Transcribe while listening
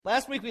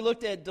Last week we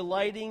looked at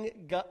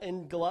delighting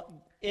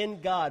in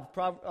God.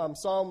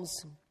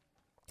 Psalms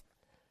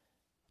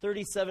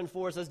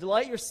 37:4 says,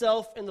 "Delight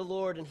yourself in the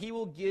Lord, and He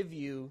will give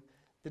you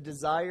the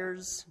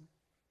desires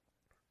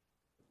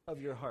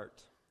of your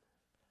heart."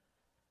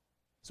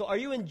 So are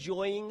you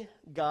enjoying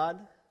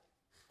God?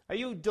 Are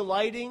you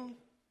delighting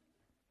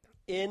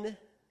in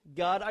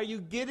God? Are you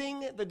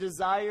getting the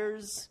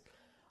desires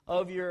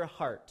of your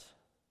heart?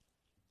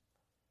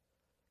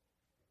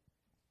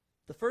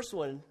 The first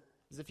one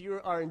is if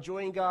you are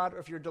enjoying God or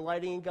if you're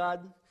delighting in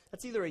God,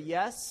 that's either a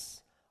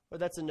yes or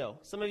that's a no.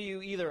 Some of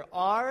you either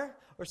are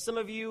or some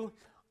of you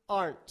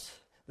aren't.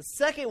 The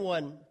second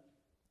one,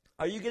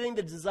 are you getting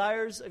the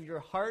desires of your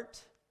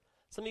heart?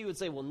 Some of you would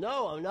say, well,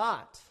 no, I'm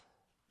not.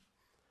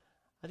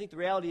 I think the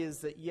reality is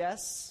that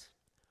yes,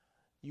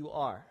 you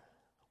are.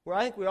 Well,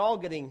 I think we're all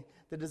getting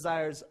the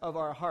desires of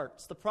our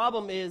hearts. The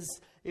problem is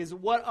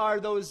what are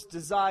those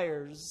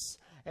desires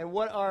and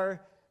what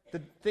are the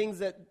things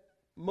that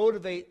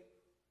motivate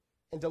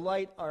and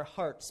delight our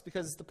hearts?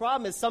 Because the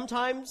problem is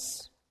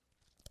sometimes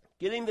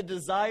getting the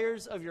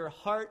desires of your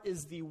heart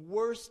is the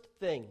worst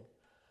thing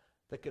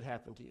that could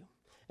happen to you.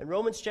 In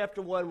Romans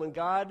chapter 1, when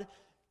God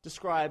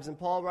describes, and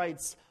Paul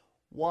writes,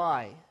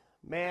 why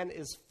man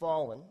is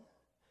fallen,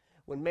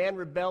 when man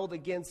rebelled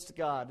against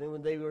God, and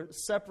when they were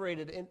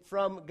separated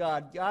from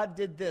God, God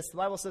did this. The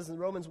Bible says in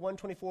Romans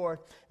 1:24,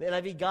 the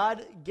NIV,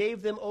 God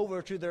gave them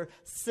over to their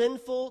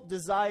sinful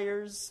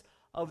desires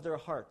of their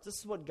heart. This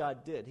is what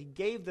God did. He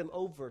gave them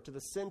over to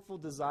the sinful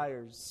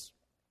desires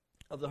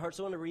of the heart.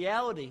 So in the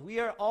reality, we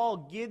are all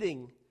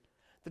getting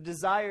the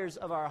desires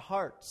of our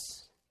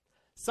hearts.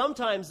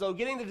 Sometimes, though,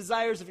 getting the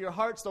desires of your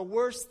heart is the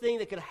worst thing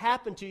that could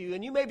happen to you.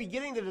 And you may be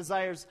getting the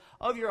desires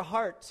of your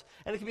heart,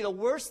 and it could be the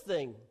worst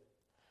thing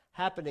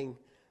happening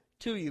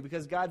to you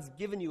because God's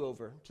given you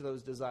over to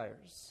those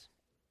desires.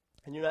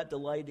 And you're not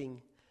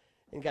delighting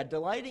in God.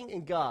 Delighting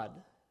in God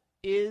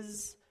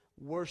is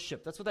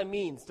worship. That's what that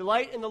means.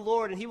 Delight in the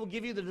Lord, and He will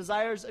give you the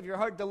desires of your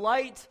heart.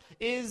 Delight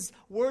is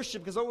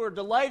worship, because what we're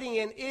delighting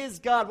in is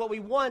God. What we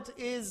want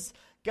is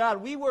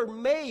God. We were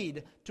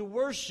made to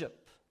worship.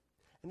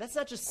 And that's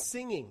not just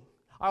singing.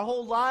 Our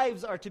whole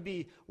lives are to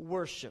be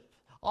worship.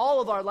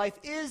 All of our life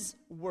is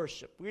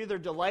worship. We're either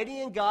delighting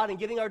in God and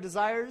getting our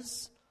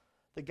desires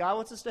that God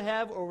wants us to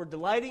have, or we're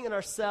delighting in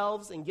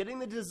ourselves and getting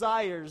the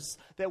desires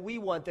that we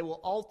want that will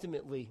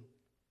ultimately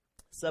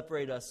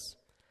separate us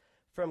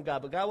from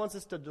God. But God wants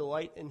us to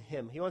delight in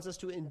Him. He wants us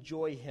to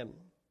enjoy Him.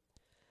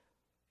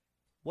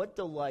 What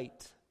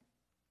delight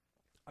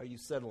are you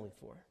settling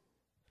for?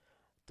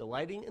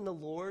 Delighting in the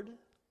Lord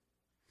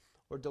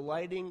or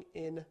delighting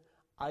in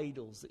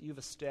idols that you've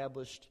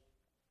established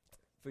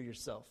for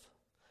yourself?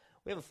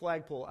 We have a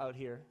flagpole out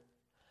here,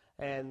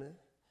 and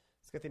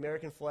it's got the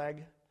American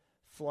flag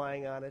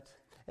flying on it.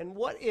 And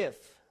what if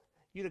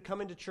you'd have come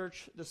into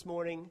church this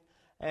morning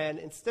and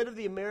instead of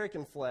the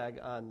American flag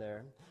on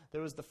there,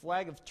 there was the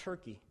flag of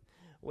Turkey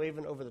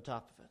waving over the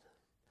top of it?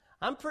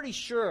 I'm pretty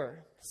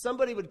sure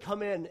somebody would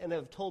come in and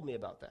have told me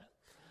about that.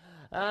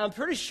 I'm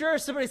pretty sure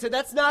somebody said,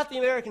 that's not the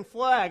American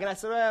flag. And I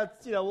said,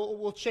 well,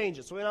 we'll change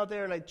it. So we went out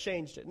there and I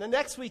changed it. And the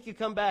next week you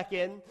come back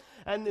in,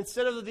 and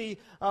instead of the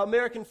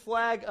American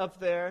flag up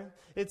there,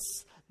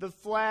 it's the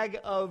flag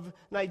of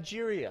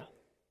Nigeria.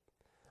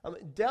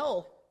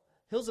 Dell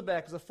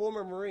Hilzeback is a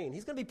former Marine.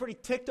 He's going to be pretty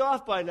ticked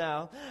off by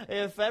now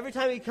if every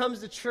time he comes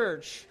to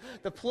church,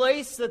 the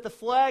place that the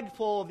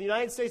flagpole of the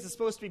United States is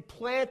supposed to be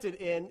planted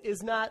in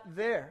is not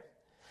there.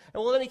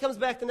 And well, then he comes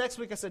back the next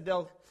week. I said,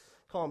 Dell,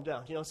 calm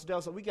down. So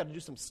Dell said, we got to do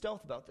some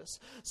stealth about this.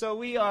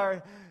 So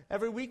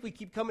every week we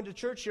keep coming to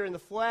church here, and the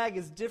flag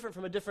is different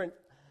from a different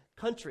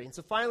country. And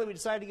so finally we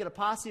decided to get a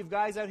posse of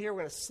guys out here.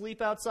 We're going to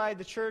sleep outside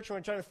the church, and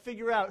we're trying to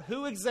figure out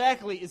who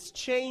exactly is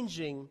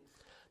changing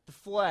the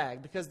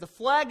flag, because the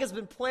flag has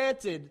been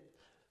planted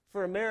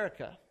for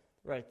America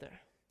right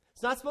there.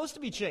 It's not supposed to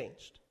be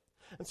changed.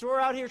 And so we're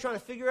out here trying to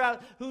figure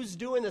out who's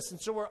doing this,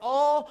 and so we're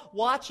all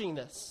watching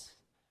this.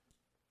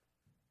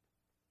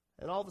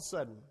 And all of a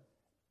sudden,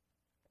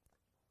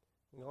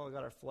 we all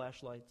got our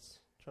flashlights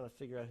trying to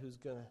figure out who's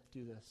going to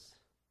do this.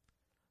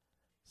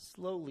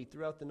 Slowly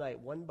throughout the night,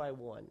 one by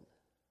one,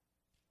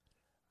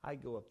 I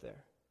go up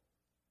there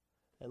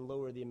and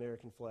lower the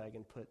American flag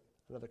and put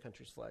another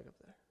country's flag up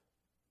there.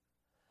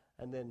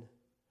 And then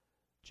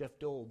Jeff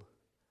Dold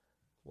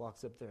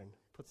walks up there and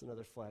puts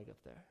another flag up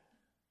there.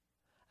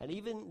 And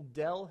even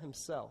Dell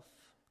himself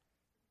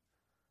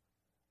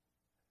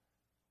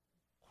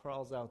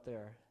crawls out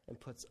there and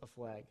puts a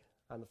flag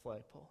on the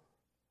flagpole.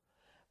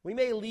 We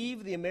may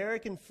leave the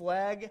American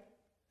flag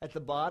at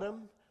the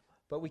bottom,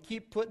 but we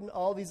keep putting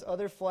all these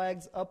other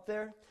flags up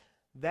there.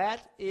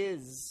 That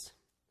is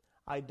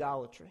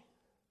idolatry.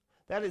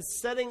 That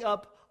is setting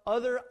up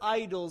other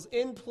idols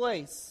in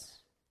place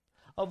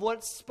of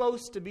what's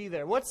supposed to be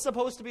there. What's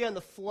supposed to be on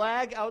the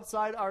flag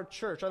outside our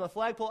church, on the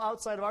flagpole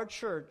outside of our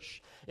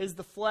church, is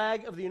the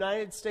flag of the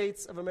United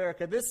States of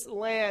America. This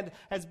land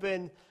has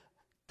been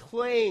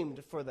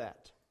claimed for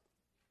that.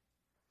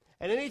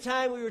 And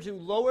anytime we were to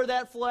lower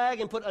that flag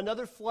and put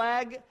another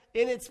flag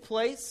in its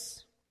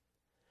place,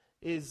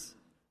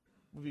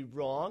 would be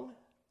wrong.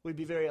 We'd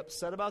be very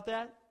upset about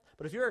that.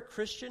 But if you're a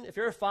Christian, if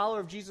you're a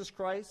follower of Jesus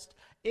Christ,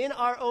 in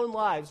our own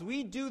lives,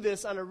 we do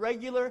this on a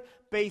regular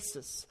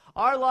basis.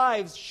 Our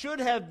lives should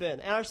have been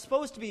and are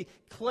supposed to be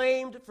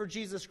claimed for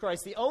Jesus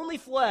Christ. The only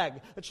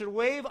flag that should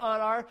wave on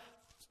our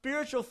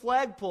spiritual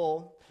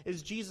flagpole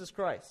is Jesus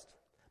Christ.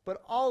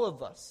 But all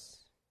of us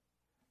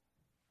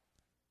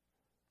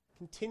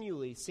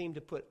continually seem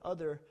to put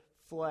other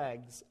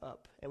flags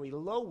up, and we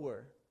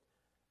lower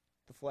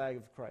the flag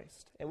of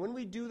Christ. And when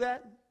we do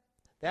that,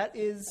 that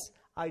is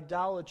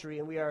idolatry,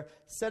 and we are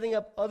setting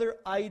up other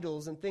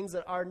idols and things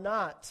that are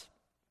not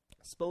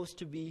supposed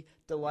to be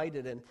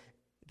delighted in.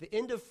 At the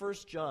end of 1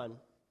 John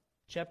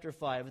chapter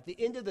 5, at the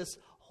end of this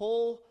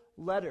whole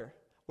letter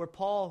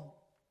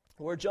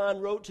where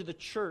John wrote to the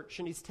church,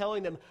 and he's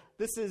telling them,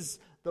 this is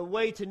the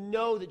way to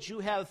know that you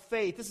have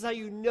faith. This is how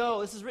you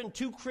know. This is written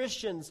to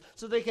Christians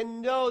so they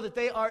can know that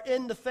they are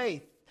in the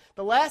faith.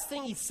 The last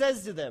thing he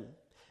says to them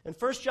in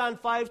 1 John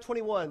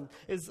 5:21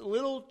 is,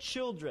 little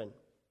children,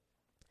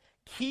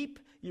 keep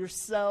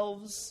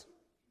yourselves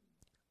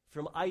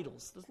from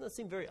idols. Doesn't that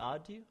seem very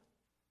odd to you?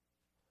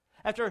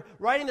 After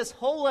writing this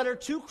whole letter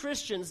to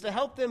Christians to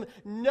help them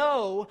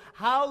know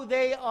how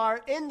they are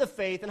in the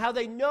faith and how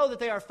they know that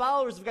they are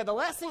followers of God, the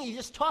last thing he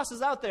just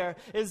tosses out there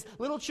is,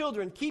 little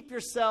children, keep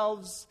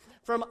yourselves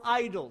from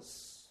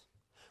idols.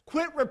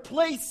 Quit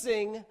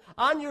replacing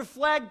on your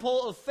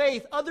flagpole of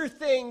faith other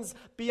things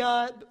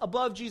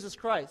above Jesus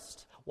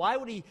Christ. Why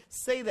would he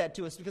say that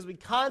to us? Because we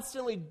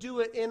constantly do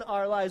it in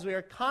our lives. We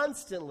are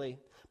constantly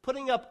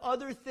putting up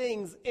other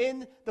things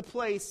in the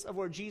place of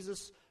where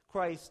Jesus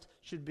Christ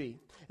should be.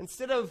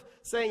 Instead of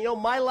saying,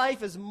 my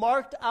life is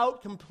marked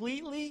out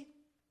completely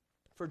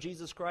for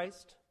Jesus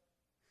Christ,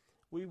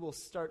 we will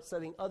start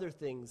setting other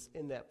things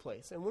in that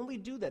place. And when we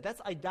do that, that's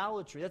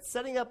idolatry. That's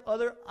setting up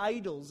other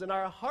idols. And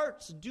our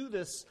hearts do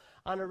this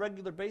on a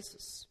regular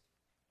basis.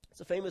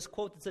 It's a famous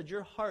quote that said,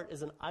 your heart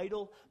is an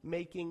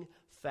idol-making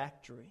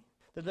factory.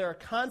 That there are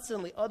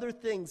constantly other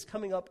things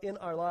coming up in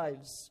our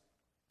lives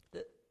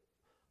that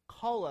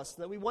call us,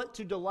 that we want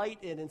to delight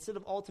in instead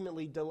of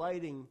ultimately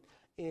delighting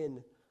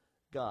in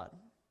God.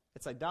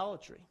 It's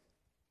idolatry.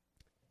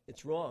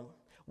 It's wrong.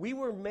 We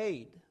were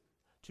made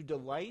to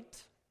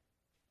delight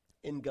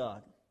in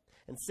God.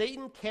 And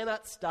Satan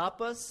cannot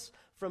stop us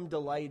from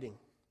delighting.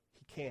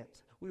 He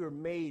can't. We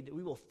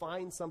will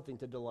find something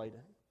to delight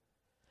in.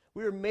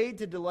 We were made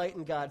to delight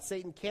in God.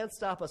 Satan can't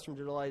stop us from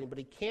delighting, but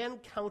he can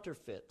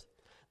counterfeit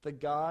the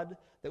God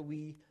that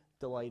we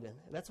delight in.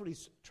 And that's what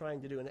he's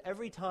trying to do. And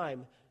every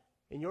time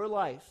in your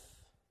life,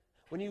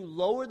 when you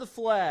lower the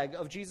flag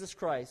of Jesus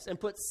Christ and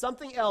put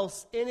something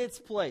else in its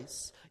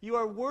place, you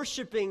are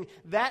worshiping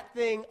that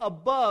thing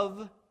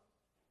above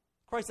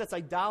Christ. That's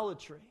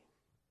idolatry.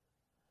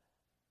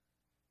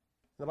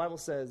 The Bible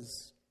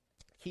says,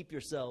 keep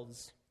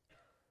yourselves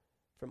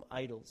from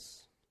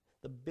idols.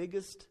 The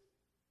biggest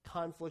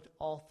conflict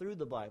all through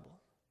the Bible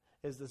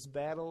is this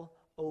battle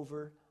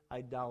over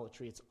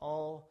idolatry. It's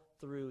all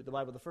through the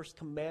Bible. The first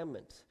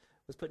commandment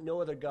was put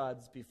no other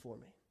gods before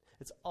me.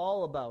 It's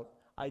all about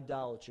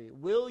idolatry.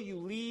 Will you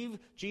leave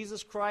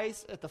Jesus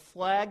Christ at the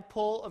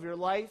flagpole of your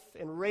life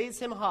and raise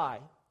him high?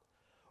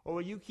 Or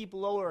will you keep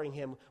lowering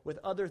him with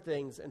other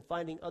things and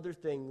finding other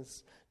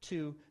things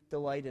to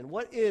delight in?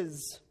 What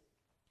is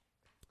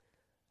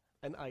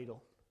an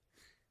idol?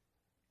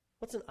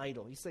 What's an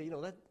idol? You say,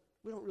 that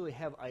we don't really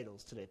have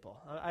idols today,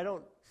 Paul.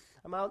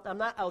 I'm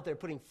not out there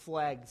putting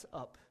flags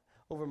up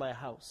over my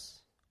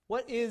house.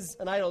 What is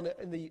an idol?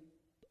 In the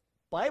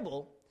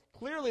Bible,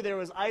 clearly there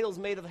was idols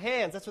made of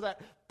hands. That's what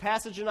that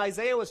passage in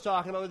Isaiah was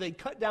talking about, where they'd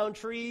cut down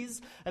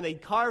trees, and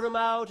they'd carve them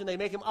out, and they'd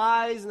make them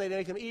eyes, and they'd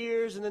make them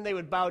ears, and then they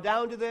would bow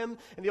down to them.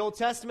 In the Old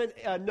Testament,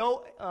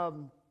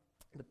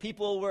 the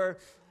people were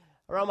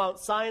around Mount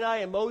Sinai,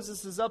 and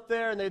Moses is up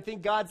there, and they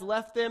think God's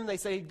left them. They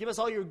say, give us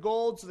all your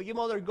gold. So they give them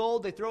all their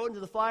gold. They throw it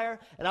into the fire,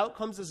 and out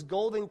comes this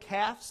golden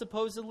calf,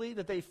 supposedly,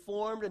 that they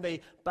formed, and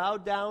they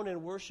bowed down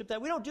and worshiped that.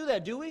 We don't do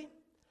that, do we?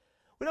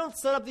 We don't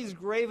set up these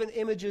graven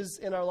images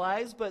in our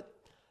lives, but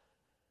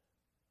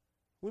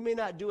we may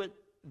not do it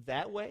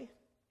that way.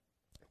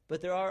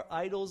 But there are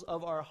idols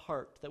of our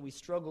heart that we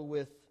struggle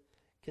with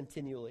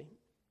continually.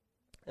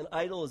 An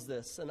idol is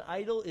this. An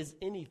idol is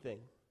anything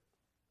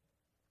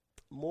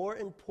more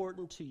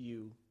important to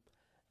you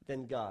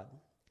than God.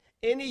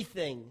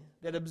 Anything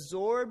that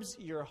absorbs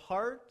your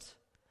heart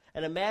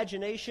and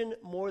imagination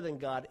more than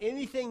God.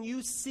 Anything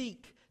you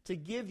seek to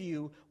give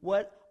you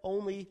what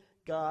only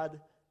God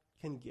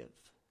can give.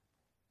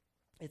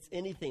 It's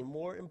anything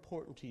more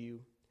important to you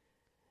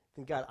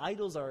than God.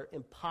 Idols are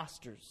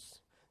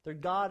imposters. They're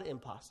God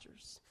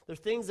imposters. They're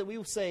things that we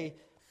will say,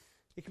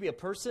 it could be a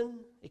person,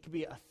 it could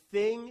be a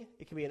thing,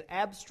 it could be an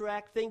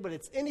abstract thing, but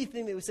it's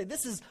anything that we say,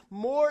 this is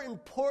more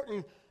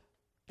important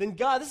than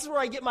God. This is where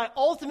I get my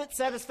ultimate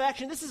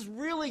satisfaction. This is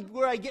really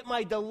where I get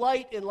my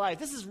delight in life.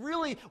 This is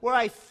really where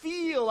I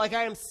feel like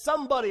I am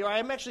somebody, or I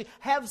actually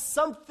have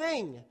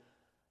something.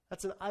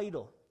 That's an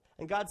idol.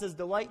 And God says,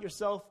 delight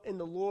yourself in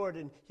the Lord,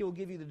 and he will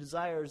give you the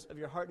desires of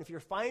your heart. And if you're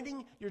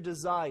finding your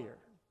desire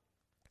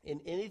in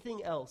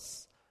anything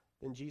else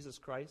than Jesus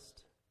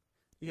Christ,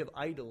 you have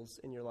idols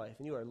in your life,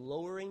 and you are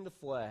lowering the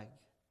flag,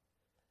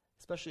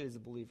 especially as a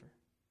believer.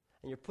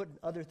 And you're putting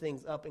other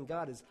things up, and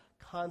God is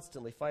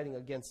constantly fighting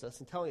against us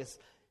and telling us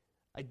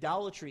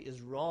idolatry is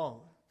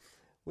wrong.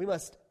 We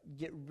must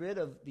get rid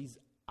of these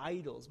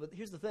idols. But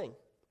here's the thing.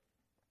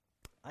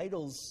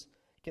 Idols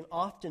can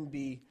often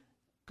be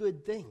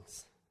good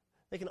things.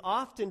 They can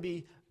often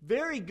be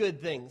very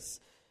good things,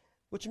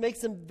 which makes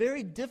them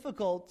very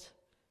difficult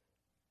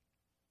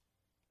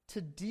to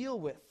deal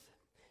with.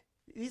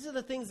 These are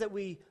the things that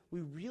we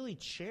really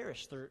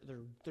cherish.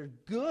 They're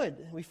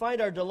good. We find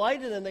our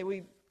delight in them.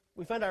 We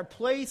find our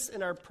place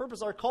and our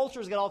purpose. Our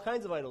culture's got all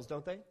kinds of idols,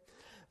 don't they?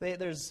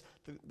 There's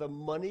the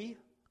money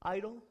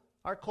idol.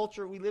 Our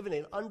culture, we live in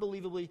an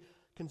unbelievably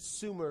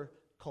consumer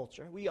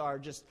culture. We are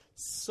just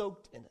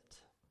soaked in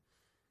it.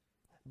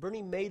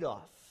 Bernie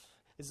Madoff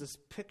is this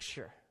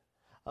picture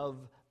of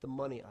the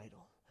money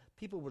idol.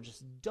 People were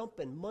just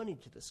dumping money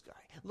to this guy,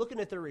 looking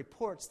at their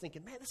reports,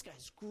 thinking, man, this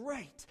guy's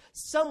great.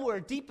 Somewhere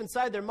deep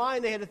inside their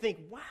mind, they had to think,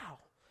 wow,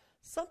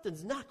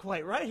 something's not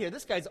quite right here.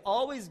 This guy's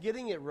always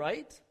getting it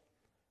right.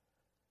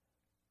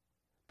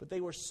 But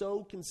they were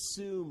so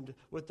consumed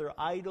with their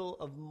idol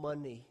of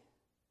money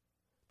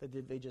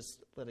that they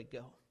just let it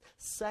go.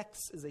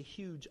 Sex is a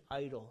huge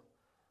idol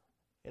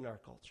in our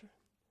culture.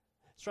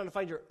 It's trying to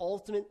find your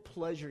ultimate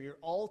pleasure, your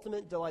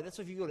ultimate delight. That's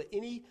why if you go to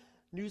any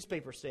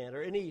newspaper stand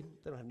or they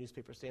don't have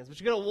newspaper stands, but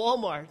you go to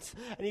Walmart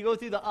and you go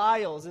through the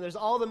aisles and there's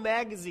all the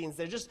magazines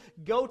there. Just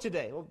go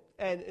today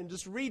and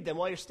just read them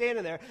while you're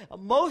standing there.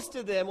 Most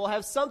of them will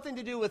have something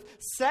to do with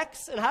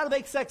sex and how to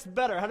make sex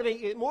better, how to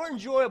make it more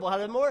enjoyable, how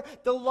to have more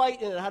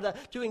delight in it, how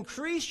to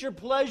increase your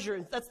pleasure.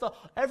 And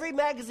every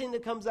magazine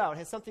that comes out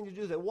has something to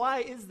do with it. Why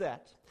is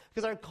that?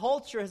 Because our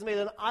culture has made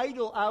an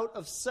idol out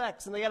of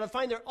sex, and they got to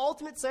find their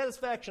ultimate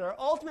satisfaction, our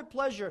ultimate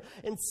pleasure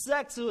in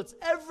sex, so it's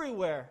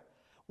everywhere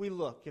we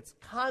look. It's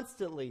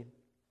constantly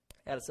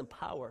at us in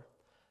power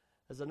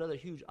as another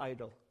huge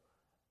idol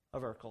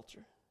of our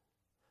culture.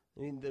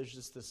 I mean, there's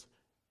just this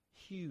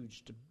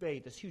huge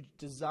debate, this huge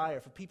desire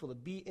for people to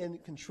be in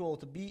control,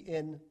 to be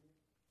in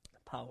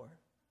power.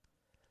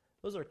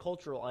 Those are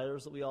cultural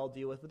idols that we all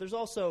deal with, but there's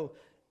also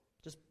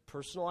just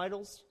personal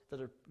idols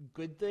that are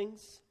good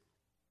things.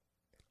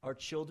 Our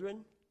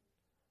children,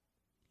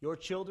 your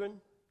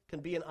children, can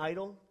be an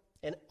idol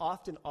and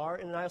often are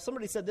an idol.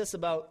 Somebody said this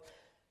about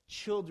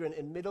children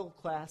in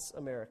middle-class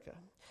America.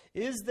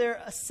 Is there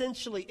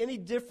essentially any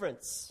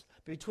difference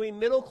between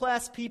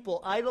middle-class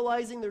people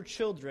idolizing their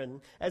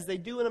children, as they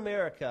do in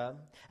America,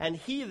 and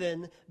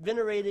heathen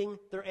venerating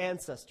their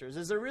ancestors?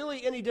 Is there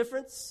really any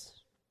difference?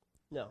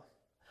 No.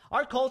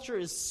 Our culture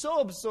is so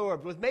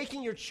absorbed with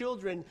making your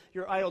children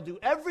your idol. Do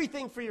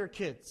everything for your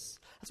kids.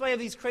 That's why I have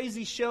these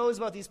crazy shows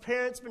about these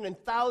parents spending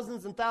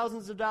thousands and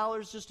thousands of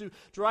dollars just to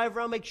drive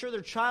around, make sure their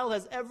child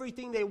has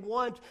everything they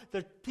want.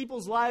 The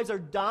people's lives are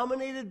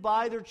dominated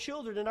by their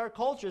children in our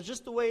culture. It's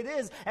just the way it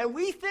is. And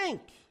we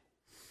think,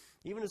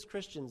 even as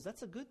Christians,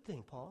 that's a good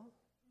thing, Paul.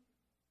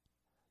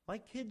 My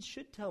kids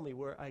should tell me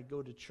where I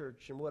go to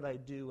church and what I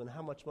do and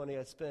how much money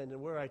I spend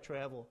and where I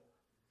travel.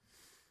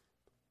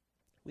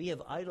 We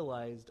have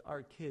idolized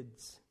our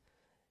kids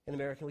in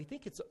America, and we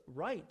think it's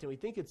right, and we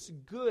think it's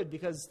good,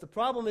 because the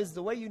problem is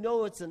the way you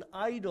know it's an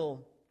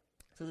idol,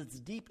 because it's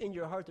deep in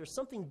your heart. There's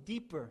something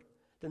deeper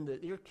than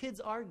your kids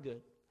are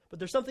good, but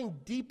there's something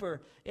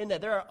deeper in that.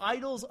 There are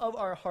idols of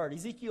our heart.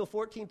 Ezekiel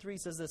 14:3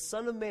 says this,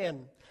 Son of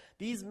man,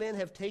 these men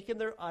have taken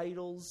their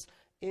idols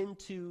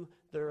into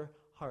their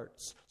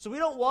hearts. So we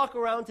don't walk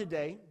around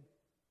today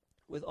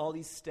with all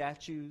these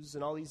statues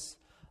and all these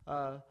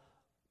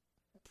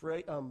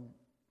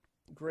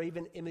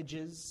graven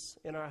images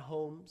in our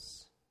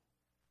homes.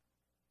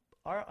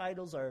 Our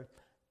idols are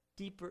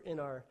deeper in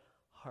our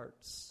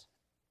hearts.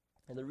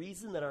 And the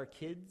reason that our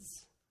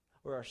kids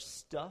or our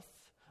stuff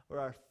or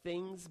our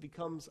things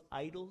becomes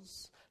idols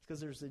is because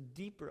there's a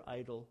deeper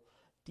idol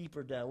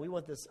deeper down. We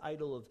want this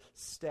idol of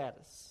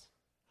status,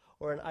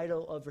 or an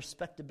idol of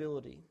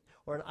respectability,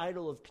 or an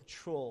idol of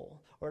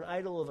control, or an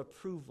idol of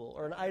approval,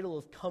 or an idol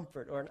of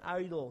comfort, or an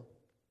idol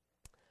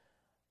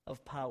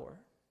of power.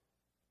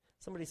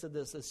 Somebody said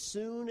this, as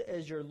soon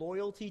as your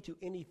loyalty to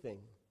anything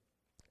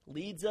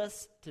leads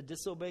us to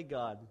disobey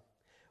God,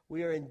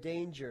 we are in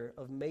danger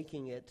of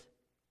making it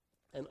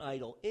an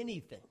idol.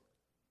 Anything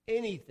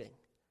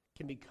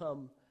can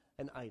become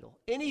an idol.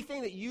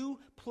 Anything that you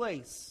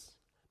place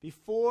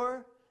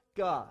before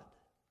God,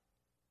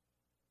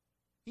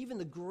 even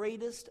the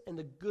greatest and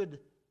the good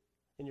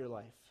in your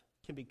life,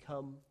 can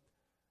become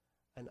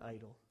an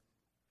idol.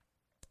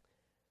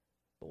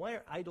 But why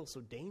are idols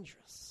so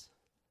dangerous?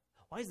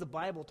 Why does the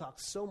Bible talk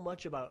so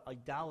much about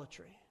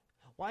idolatry?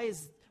 Why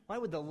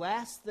would the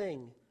last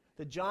thing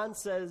that John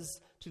says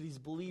to these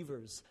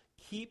believers,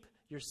 keep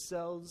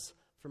yourselves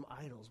from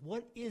idols?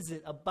 What is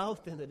it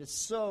about them that is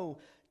so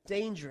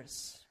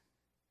dangerous?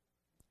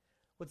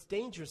 What's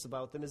dangerous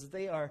about them is that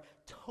they are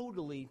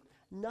totally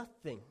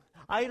nothing.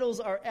 Idols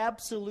are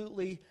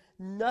absolutely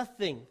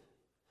nothing.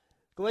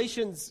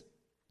 Galatians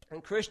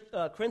and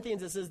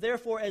Corinthians, it says,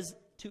 therefore, as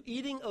to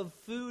eating of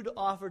food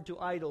offered to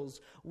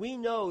idols, we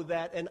know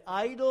that an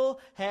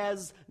idol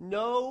has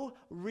no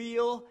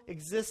real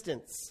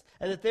existence,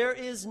 and that there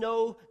is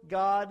no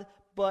God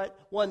but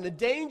one. The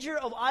danger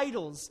of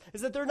idols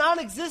is that they're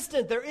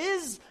non-existent. There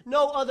is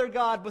no other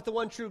God but the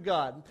one true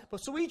God.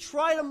 But so we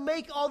try to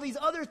make all these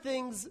other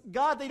things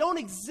God. They don't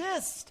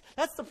exist.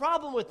 That's the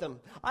problem with them.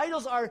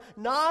 Idols are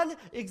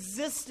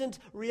non-existent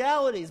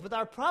realities. But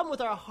our problem with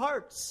our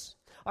hearts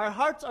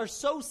are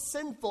so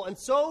sinful and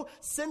so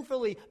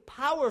sinfully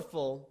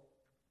powerful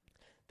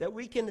that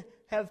we can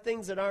have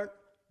things that aren't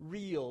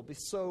real,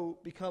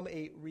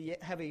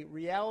 have a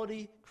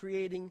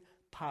reality-creating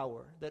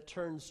power that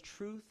turns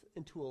truth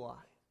into a lie.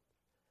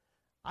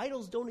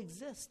 Idols don't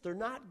exist. They're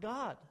not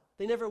God.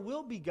 They never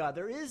will be God.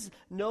 There is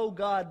no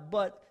God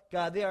but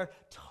God. They are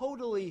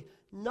totally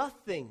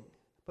nothing.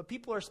 But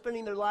people are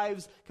spending their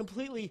lives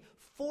completely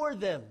for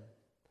them.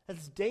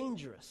 That's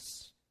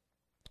dangerous,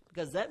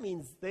 because that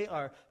means they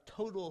are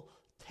total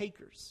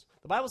takers.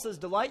 The Bible says,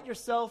 delight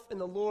yourself in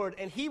the Lord,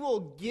 and He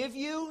will give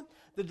you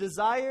the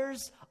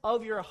desires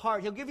of your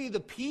heart. He'll give you the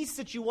peace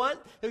that you want.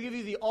 He'll give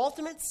you the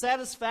ultimate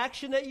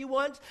satisfaction that you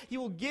want. He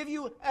will give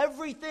you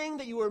everything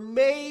that you were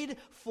made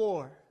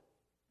for.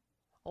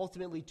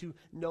 Ultimately, to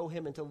know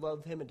Him and to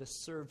love Him and to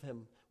serve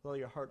Him with all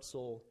your heart,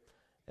 soul,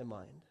 and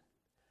mind.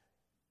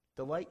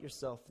 Delight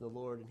yourself in the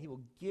Lord, and He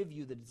will give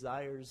you the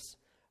desires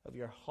of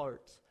your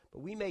heart.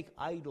 But we make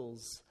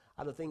idols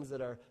out of things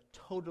that are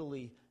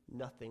totally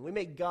nothing. We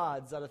make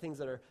gods out of things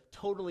that are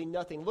totally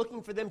nothing,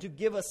 looking for them to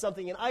give us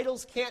something. And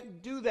idols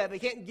can't do that. They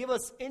can't give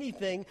us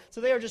anything,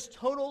 so they are just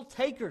total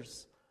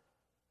takers.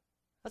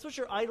 That's what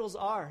your idols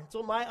are. That's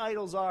what my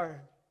idols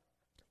are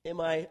in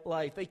my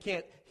life. They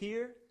can't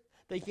hear.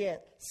 They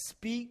can't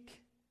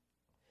speak.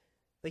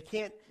 They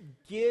can't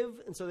give,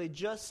 and so they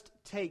just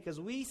take. As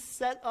we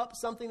set up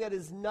something that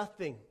is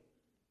nothing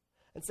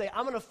and say,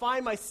 I'm going to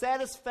find my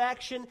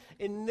satisfaction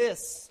in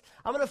this.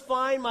 I'm going to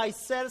find my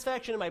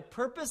satisfaction and my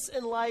purpose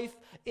in life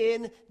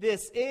in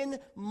this, in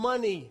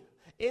money,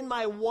 in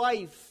my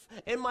wife,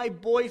 in my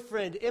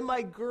boyfriend, in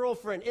my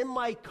girlfriend, in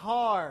my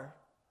car,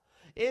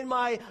 in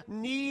my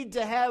need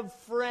to have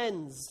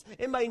friends,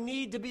 in my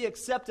need to be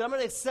accepted. I'm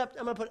going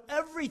to put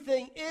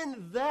everything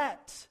in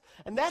that.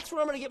 And that's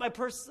where I'm going to get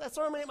that's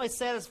where I'm going to get my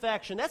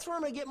satisfaction. That's where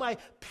I'm going to get my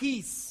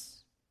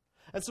peace.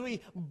 And so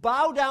we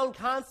bow down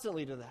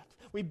constantly to that.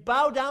 We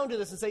bow down to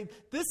this and say,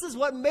 this is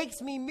what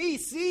makes me me,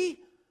 see?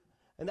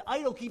 And the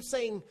idol keeps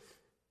saying,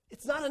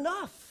 it's not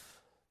enough.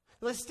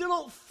 I still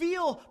don't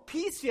feel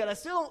peace yet. I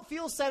still don't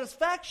feel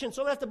satisfaction,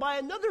 so I'm going to have to buy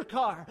another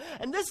car.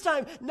 And this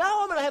time,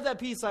 now I'm going to have that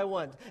peace I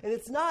want. And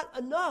it's not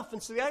enough.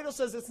 And so the idol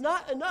says, it's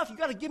not enough. You've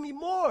got to give me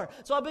more.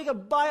 So I'll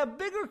buy a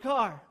bigger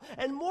car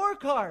and more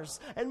cars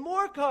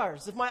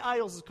if my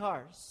idol's is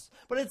cars.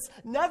 But it's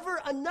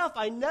never enough.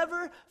 I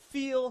never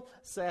feel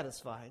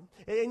satisfied.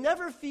 I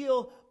never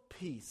feel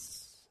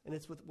peace. And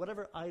it's with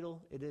whatever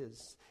idol it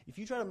is. If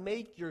you try to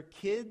make your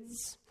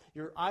kids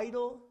your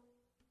idol,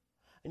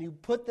 and you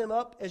put them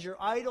up as your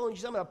idol, and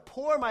you say, I'm going to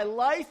pour my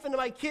life into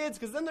my kids,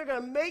 because then they're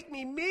going to make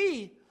me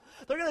me.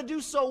 They're going to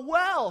do so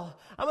well.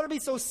 I'm going to be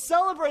so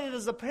celebrated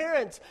as a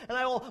parent, and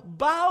I will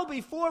bow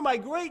before my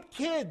great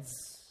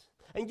kids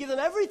and give them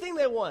everything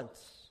they want.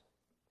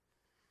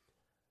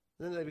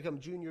 And then they become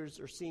juniors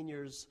or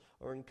seniors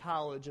or in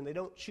college, and they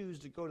don't choose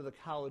to go to the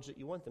college that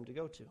you want them to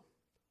go to.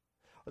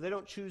 Or they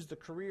don't choose the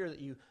career that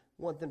you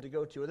want them to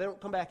go to. Or they don't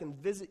come back and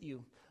visit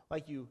you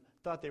like you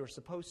thought they were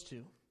supposed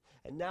to.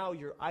 And now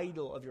your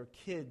idol of your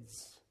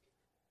kids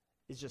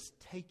is just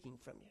taking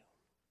from you.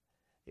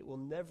 It will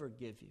never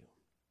give you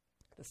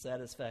the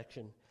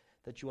satisfaction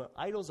that you want.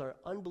 Idols are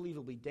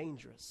unbelievably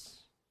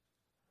dangerous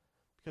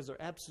because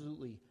they're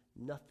absolutely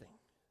nothing.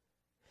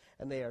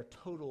 And they are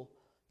total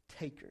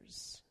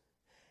takers.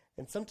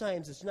 And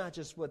sometimes it's not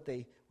just what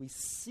we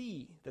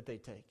see that they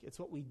take. It's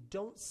what we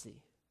don't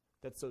see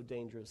that's so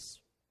dangerous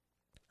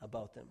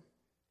about them.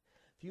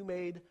 If you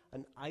made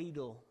an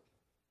idol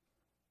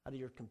out of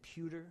your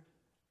computer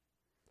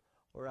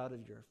or out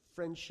of your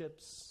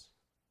friendships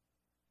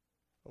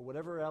or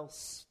whatever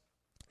else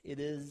it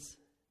is,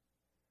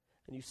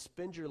 and you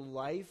spend your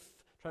life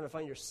trying to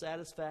find your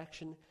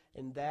satisfaction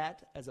in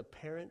that as a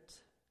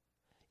parent,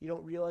 you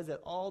don't realize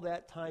that all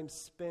that time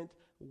spent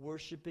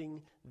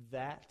worshiping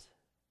that,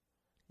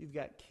 you've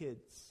got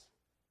kids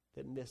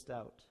that missed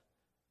out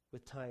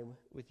with time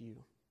with you.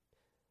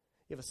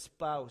 You have a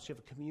spouse, you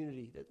have a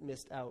community that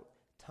missed out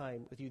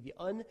time with you. The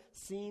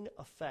unseen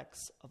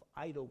effects of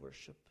idol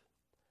worship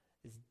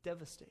is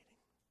devastating.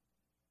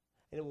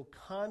 And it will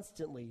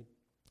constantly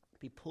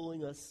be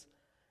pulling us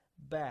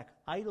back.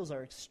 Idols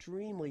are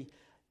extremely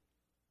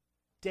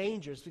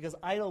dangerous because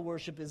idol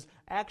worship is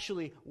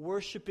actually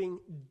worshiping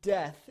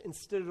death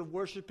instead of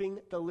worshiping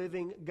the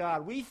living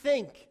God. We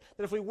think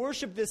that if we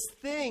worship this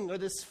thing or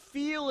this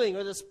feeling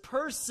or this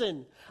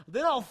person,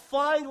 then I'll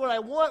find what I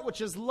want,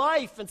 which is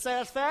life and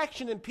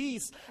satisfaction and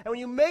peace. And when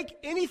you make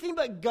anything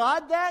but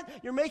God that,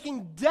 you're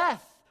making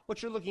death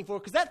what you're looking for,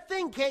 because that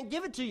thing can't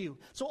give it to you.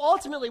 So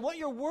ultimately, what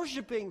you're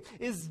worshiping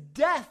is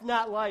death,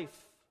 not life.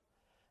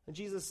 And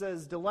Jesus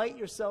says, delight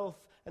yourself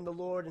in the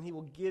Lord, and he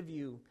will give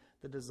you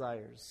the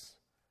desires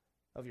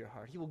of your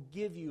heart. He will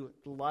give you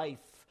life,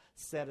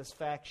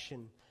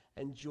 satisfaction,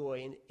 and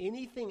joy. And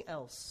anything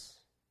else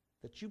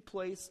that you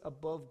place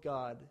above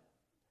God,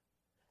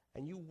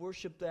 and you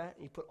worship that,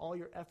 and you put all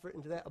your effort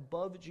into that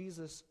above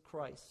Jesus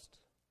Christ,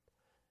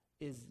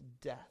 is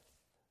death.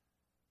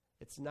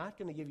 It's not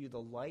going to give you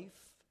the life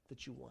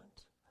that you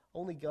want.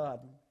 Only God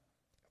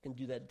can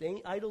do that.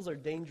 Idols are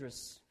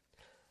dangerous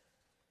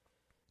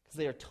because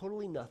they are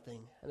totally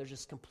nothing, and they're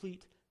just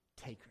complete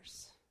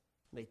takers.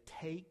 And they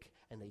take,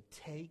 and they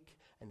take,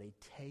 and they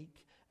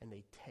take, and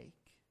they take.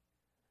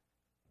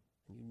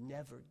 And you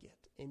never get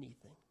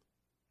anything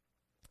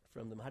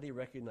from them. How do you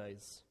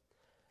recognize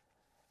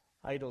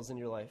idols in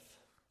your life?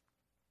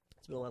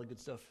 There's been a lot of good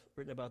stuff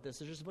written about this.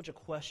 There's just a bunch of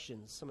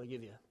questions I'm going to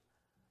give you.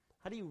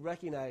 How do you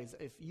recognize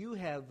if you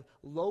have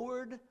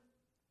lowered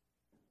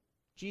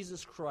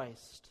Jesus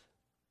Christ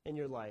in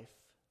your life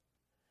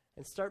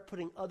and start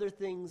putting other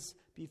things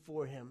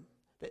before him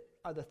that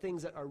are the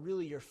things that are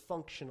really your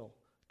functional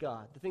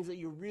God, the things that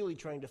you're really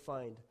trying to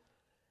find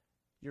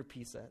your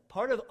peace at?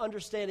 Part of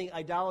understanding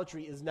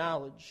idolatry is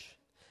knowledge.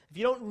 If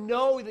you don't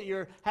know that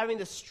you're having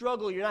this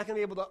struggle, you're not going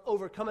to be able to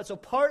overcome it. So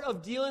part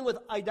of dealing with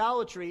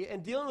idolatry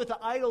and dealing with the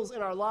idols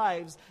in our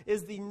lives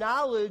is the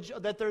knowledge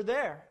that they're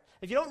there.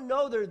 If you don't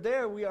know they're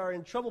there, we are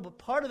in trouble. But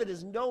part of it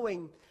is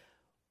knowing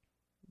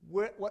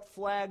what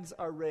flags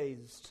are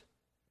raised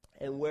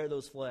and where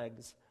those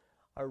flags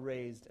are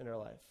raised in our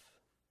life.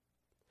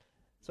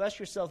 So ask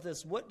yourself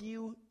this: what do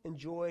you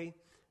enjoy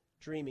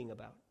dreaming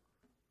about?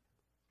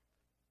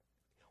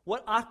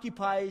 What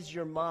occupies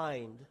your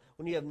mind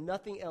when you have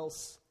nothing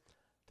else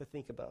to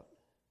think about?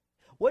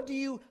 What do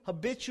you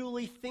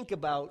habitually think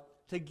about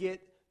to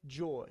get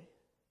joy?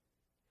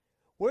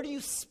 Where do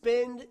you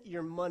spend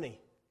your money?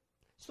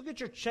 Just look at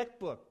your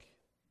checkbook,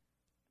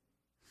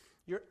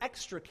 your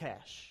extra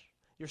cash,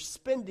 your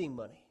spending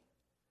money.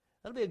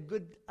 That'll be a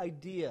good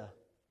idea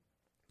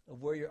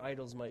of where your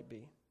idols might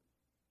be.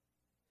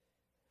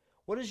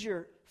 What is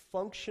your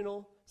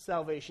functional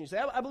salvation? You say,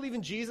 I believe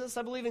in Jesus.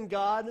 I believe in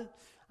God.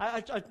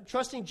 I'm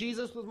trusting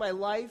Jesus with my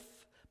life.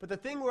 But the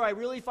thing where I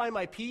really find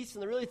my peace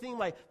and the really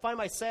thing I find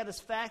my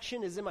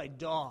satisfaction is in my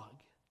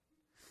dog.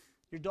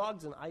 Your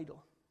dog's an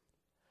idol.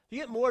 Do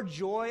you get more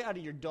joy out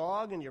of your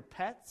dog and your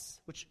pets,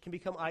 which can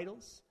become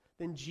idols,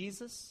 than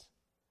Jesus?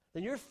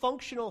 Then your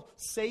functional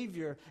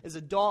Savior is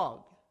a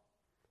dog.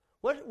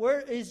 What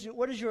is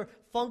your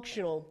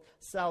functional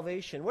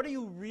salvation? What are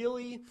you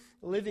really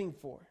living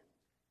for?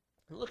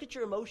 Look at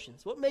your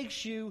emotions. What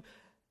makes you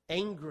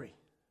angry?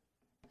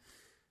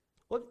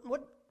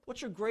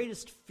 What's your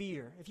greatest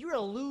fear? If you were to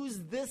lose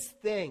this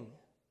thing,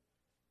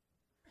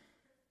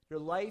 your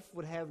life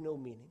would have no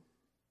meaning.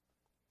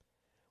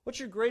 What's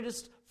your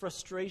greatest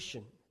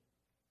frustration?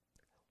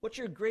 What's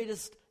your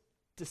greatest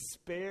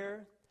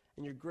despair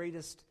and your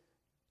greatest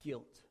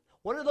guilt?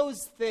 What are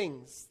those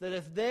things that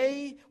if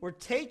they were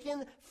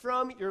taken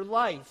from your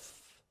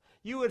life,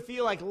 you would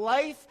feel like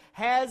life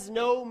has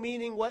no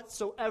meaning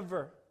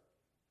whatsoever?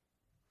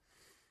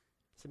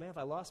 Say, man, if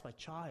I lost my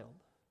child,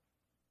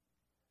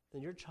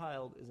 then your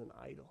child is an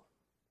idol.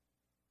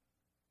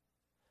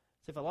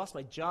 Say, if I lost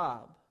my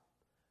job,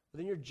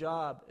 then your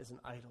job is an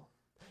idol.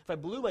 If I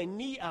blew my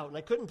knee out and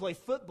I couldn't play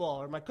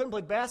football or I couldn't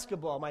play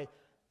basketball,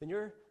 then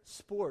your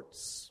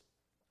sports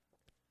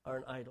are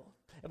an idol.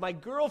 If my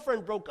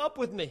girlfriend broke up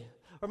with me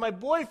or my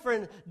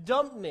boyfriend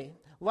dumped me,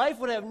 life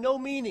would have no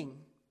meaning.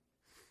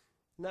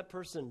 And that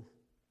person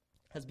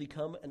has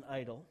become an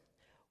idol.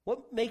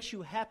 What makes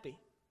you happy?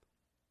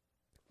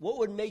 What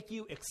would make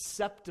you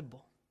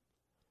acceptable?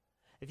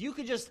 If you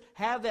could just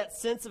have that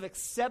sense of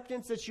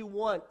acceptance that you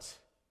want,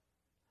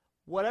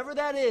 whatever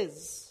that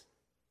is,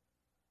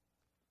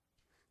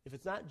 if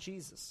it's not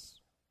Jesus,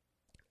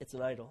 it's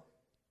an idol.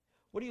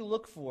 What do you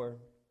look for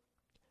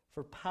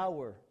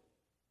power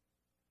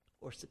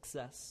or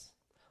success?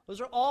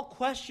 Those are all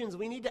questions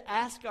we need to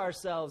ask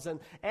ourselves. And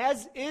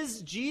as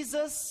is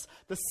Jesus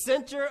the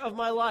center of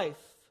my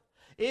life?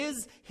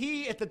 Is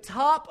he at the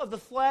top of the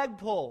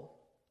flagpole?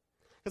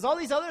 Because all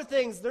these other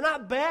things, they're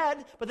not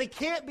bad, but they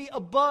can't be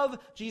above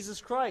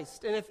Jesus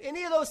Christ. And if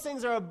any of those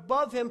things are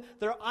above him,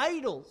 they're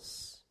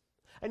idols.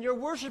 And you're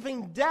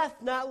worshiping death,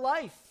 not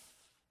life.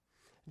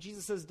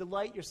 Jesus says,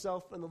 delight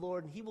yourself in the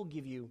Lord, and he will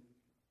give you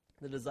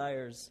the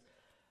desires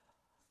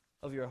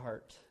of your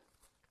heart.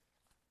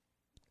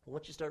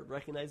 Once you start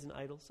recognizing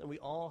idols, and we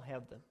all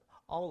have them,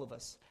 all of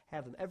us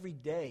have them every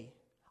day.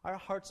 Our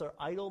hearts are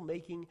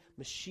idol-making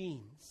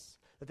machines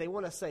That they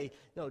want to say,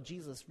 no,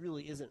 Jesus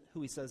really isn't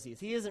who he says he is.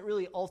 He isn't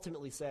really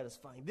ultimately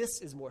satisfying.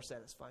 This is more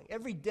satisfying.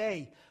 Every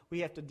day we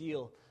have to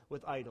deal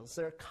with idols.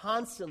 They're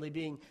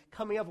constantly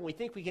coming up, and we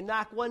think we can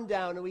knock one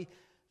down, and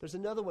there's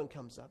another one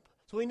comes up.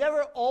 So we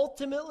never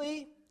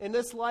ultimately, in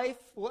this life,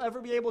 will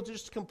ever be able to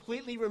just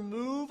completely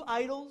remove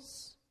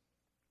idols.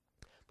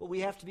 But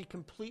we have to be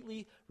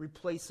completely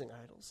replacing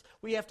idols.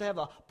 We have to have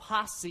a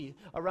posse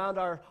around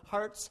our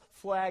heart's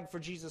flag for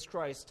Jesus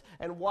Christ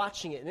and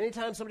watching it. And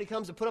anytime somebody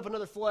comes to put up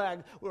another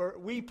flag, or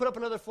we put up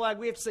another flag,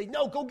 we have to say,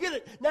 no, go get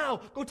it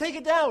now. Go take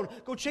it down.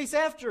 Go chase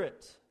after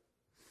it.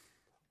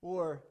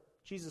 Or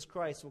Jesus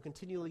Christ will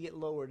continually get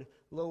lowered,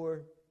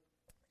 lower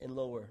and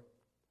lower.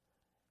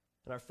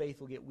 And our faith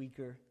will get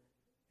weaker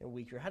and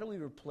weaker. How do we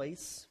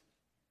replace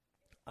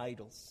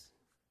idols?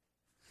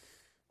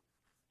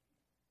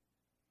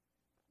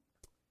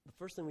 The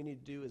first thing we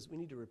need to do is we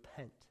need to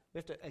repent. We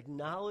have to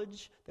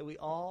acknowledge that we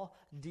all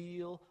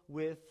deal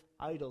with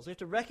idols. We have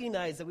to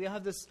recognize that we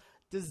have this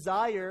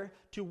desire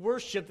to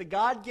worship that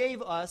God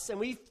gave us, and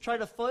we try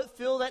to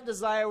fill that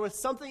desire with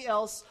something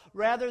else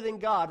rather than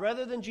God,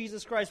 rather than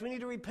Jesus Christ. We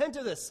need to repent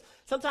of this.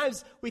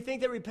 Sometimes we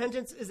think that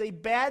repentance is a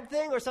bad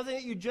thing or something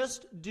that you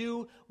just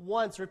do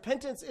once.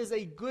 Repentance is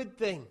a good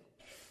thing.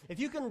 If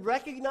you can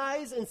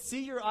recognize and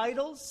see your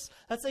idols,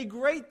 that's a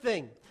great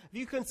thing. If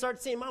you can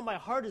start saying, Mom, my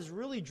heart is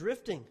really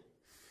drifting.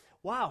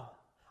 Wow,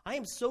 I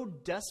am so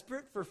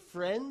desperate for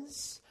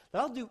friends that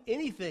I'll do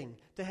anything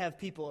to have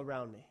people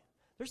around me.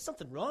 There's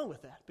something wrong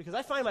with that because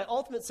I find my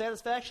ultimate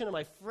satisfaction in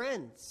my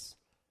friends.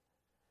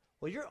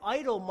 Well, your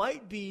idol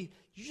might be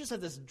you just have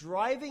this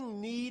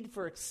driving need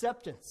for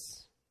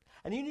acceptance.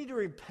 And you need to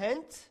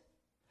repent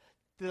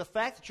to the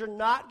fact that you're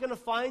not going to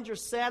find your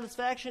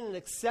satisfaction and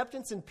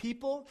acceptance in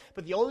people,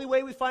 but the only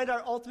way we find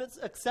our ultimate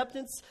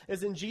acceptance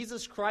is in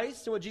Jesus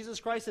Christ and what Jesus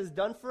Christ has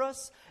done for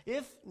us.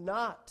 If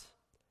not,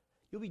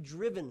 you'll be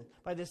driven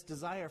by this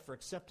desire for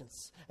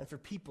acceptance and for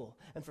people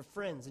and for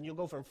friends, and you'll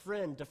go from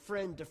friend to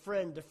friend to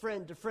friend to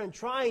friend to friend,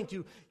 trying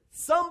to,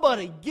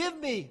 somebody give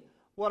me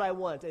what I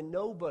want, and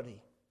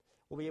nobody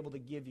will be able to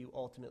give you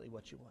ultimately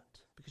what you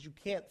want because you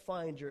can't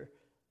find your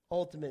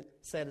ultimate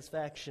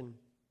satisfaction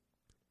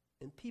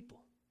in people.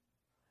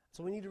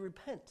 So we need to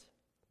repent.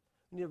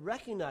 We need to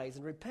recognize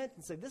and repent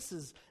and say, this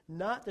is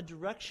not the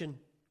direction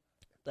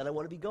that I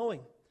want to be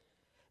going.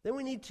 Then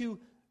we need to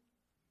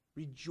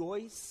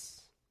rejoice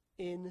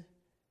in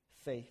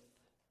faith.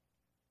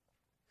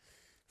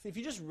 See, if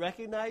you just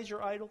recognize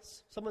your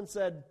idols, someone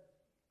said,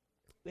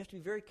 we have to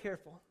be very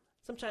careful.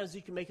 Sometimes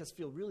you can make us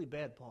feel really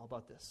bad, Paul,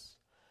 about this.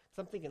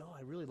 So I'm thinking,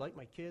 I really like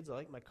my kids, I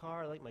like my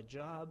car, I like my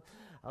job,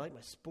 I like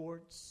my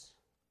sports.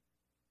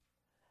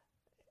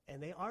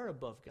 And they are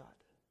above God.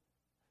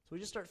 So we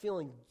just start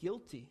feeling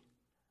guilty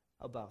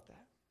about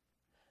that.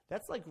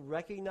 That's like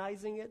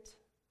recognizing it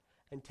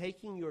and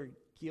taking your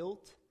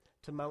guilt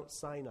to Mount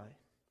Sinai,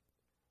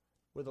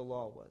 where the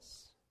law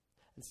was.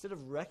 Instead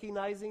of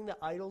recognizing the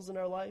idols in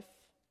our life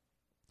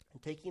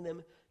and taking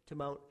them to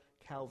Mount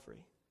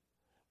Calvary,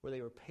 where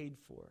they were paid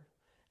for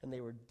and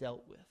they were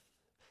dealt with.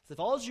 So if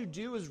all you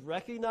do is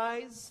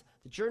recognize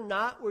that you're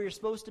not where you're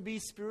supposed to be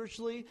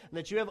spiritually and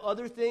that you have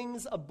other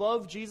things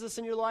above Jesus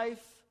in your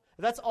life,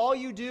 if that's all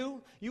you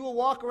do, you will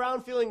walk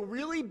around feeling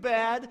really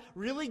bad,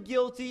 really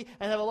guilty,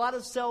 and have a lot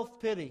of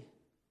self-pity.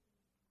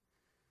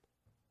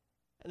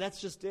 And that's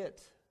just it.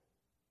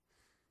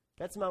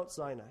 That's Mount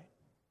Sinai.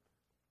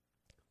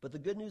 But the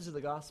good news of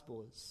the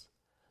gospel is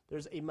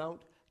there's a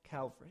Mount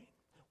Calvary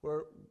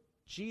where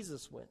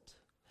Jesus went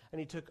and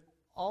he took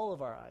all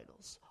of our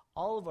idols,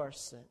 all of our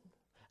sin,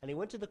 and he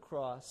went to the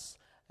cross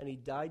and he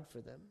died for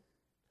them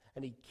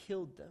and he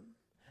killed them.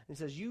 And he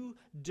says, you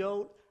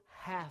don't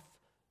have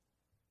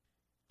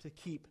to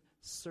keep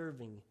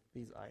serving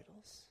these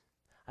idols.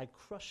 I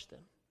crushed them.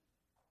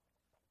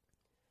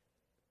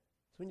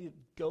 So we need to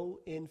go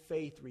in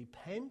faith,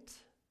 repent,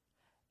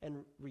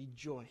 and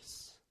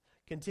rejoice.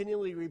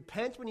 Continually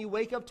repent when you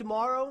wake up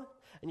tomorrow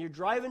and you're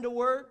driving to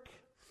work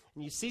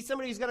and you see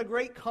somebody who's got a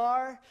great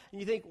car and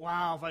you think,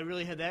 wow, if I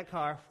really had that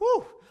car,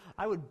 whew,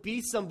 I would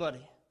be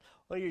somebody.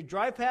 Or you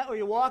drive past, or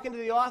you walk into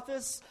the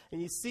office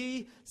and you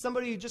see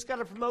somebody who just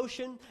got a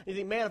promotion and you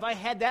think, man, if I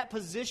had that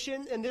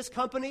position in this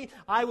company,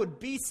 I would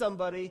be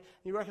somebody.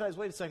 And you recognize,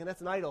 wait a second,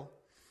 that's an idol.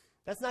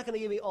 That's not going to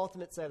give me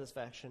ultimate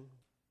satisfaction.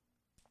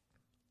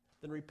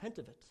 Then repent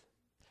of it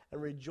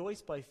and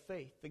rejoice by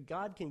faith that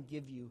God can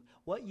give you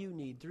what you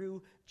need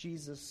through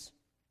Jesus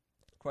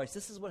Christ.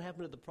 This is what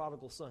happened to the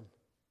prodigal son.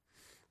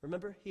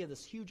 Remember, he had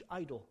this huge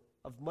idol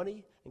of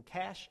money and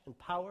cash and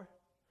power.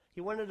 He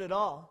wanted it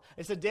all.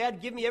 He said,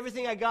 Dad, give me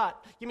everything I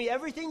got. Give me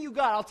everything you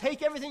got. I'll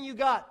take everything you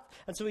got.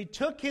 And so he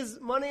took his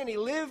money and he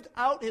lived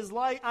out his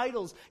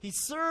idols. He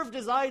served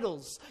his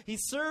idols. He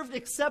served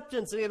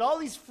acceptance and he had all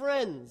these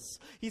friends.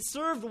 He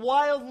served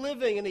wild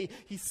living and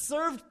he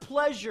served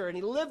pleasure and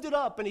he lived it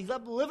up and he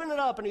kept living it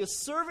up and he was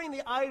serving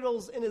the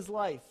idols in his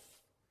life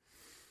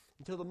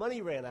until the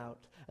money ran out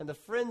and the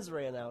friends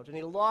ran out and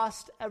he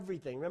lost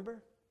everything.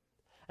 Remember?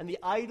 And the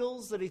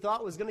idols that he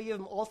thought was going to give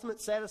him ultimate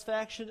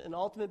satisfaction and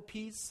ultimate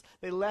peace,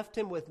 they left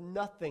him with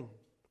nothing.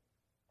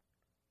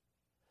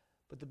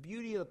 But the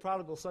beauty of the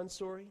prodigal son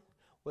story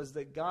was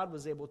that God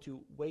was able to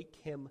wake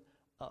him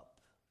up.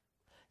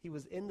 He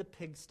was in the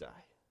pigsty,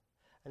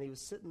 and he was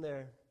sitting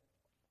there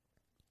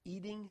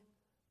eating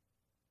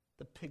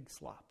the pig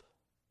slop.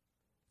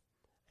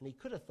 And he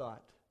could have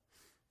thought,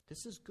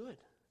 this is good.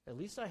 At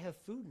least I have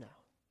food now.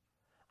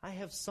 I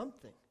have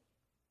something.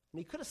 And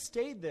he could have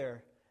stayed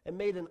there and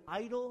made an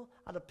idol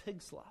out of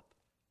pig slop.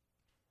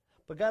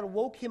 But God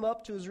woke him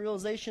up to his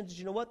realization that,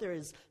 you know what, there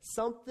is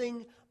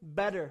something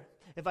better.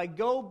 If I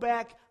go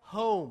back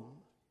home,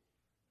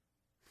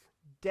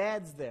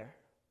 Dad's there.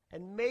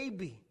 And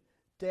maybe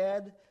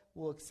Dad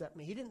will accept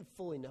me. He didn't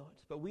fully know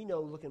it, but we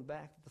know, looking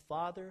back, that the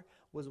Father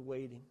was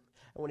waiting.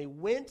 And when he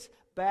went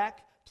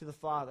back to the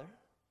Father,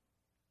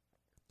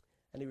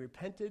 and he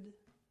repented,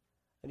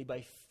 and he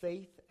by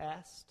faith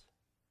asked,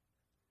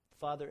 the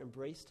Father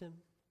embraced him,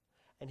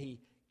 and he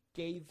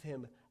gave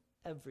him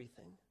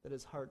everything that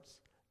his heart's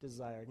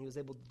desired. And he was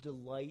able to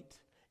delight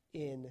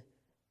in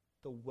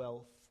the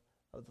wealth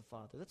of the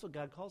Father. That's what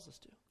God calls us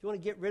to. If you want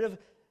to get rid of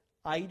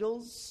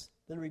idols,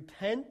 then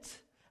repent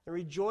and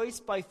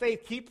rejoice by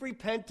faith. Keep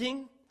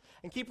repenting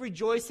and keep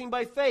rejoicing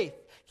by faith.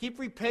 Keep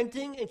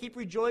repenting and keep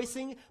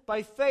rejoicing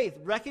by faith.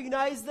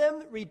 Recognize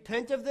them,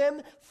 repent of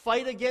them,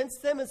 fight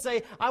against them, and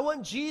say, I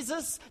want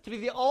Jesus to be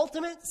the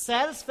ultimate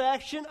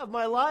satisfaction of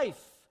my life.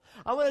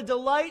 I want to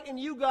delight in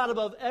you, God,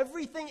 above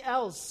everything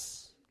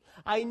else.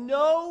 I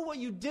know what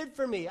you did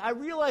for me. I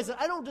realize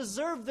that I don't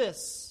deserve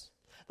this,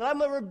 that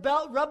I'm a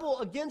rebel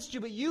against you,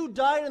 but you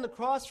died on the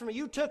cross for me.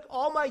 You took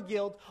all my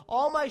guilt,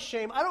 all my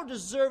shame. I don't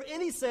deserve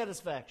any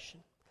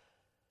satisfaction.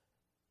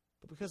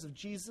 But because of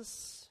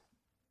Jesus,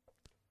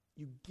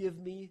 you give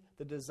me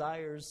the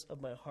desires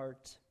of my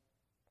heart,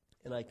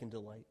 and I can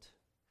delight.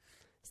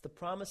 It's the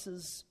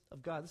promises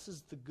of God. This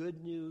is the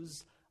good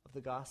news of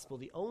the gospel.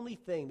 The only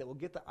thing that will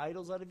get the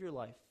idols out of your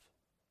life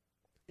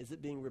is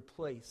it being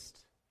replaced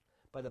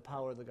by the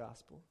power of the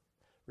gospel.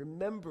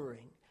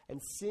 Remembering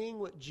and seeing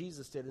what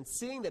Jesus did, and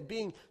seeing that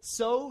being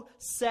so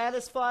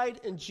satisfied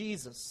in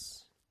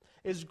Jesus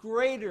is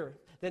greater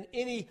than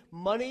any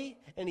money,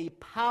 any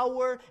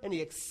power,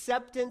 any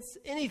acceptance,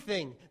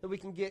 anything that we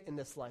can get in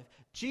this life.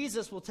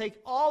 Jesus will take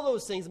all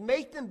those things,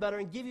 make them better,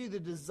 and give you the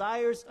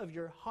desires of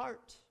your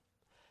heart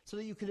so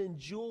that you can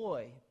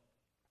enjoy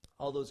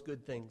all those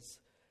good things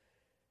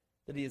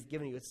that he has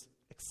given you. It's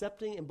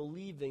accepting and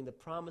believing the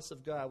promise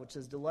of God, which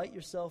says, delight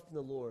yourself in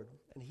the Lord,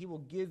 and he will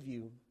give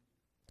you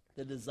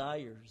the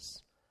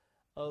desires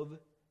of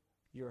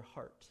your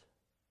heart.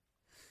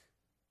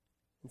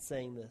 And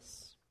saying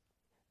this,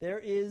 there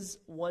is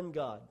one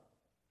God.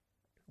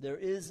 There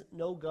is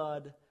no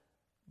God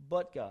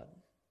but God.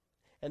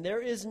 And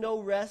there is no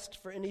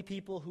rest for any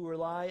people who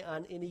rely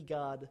on any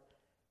God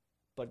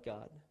but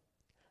God.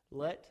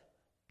 Let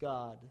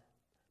God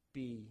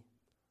be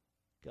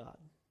God.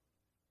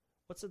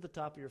 What's at the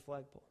top of your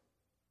flagpole?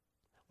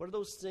 What are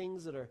those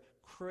things that are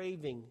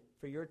craving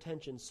for your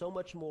attention so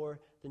much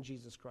more than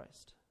Jesus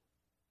Christ?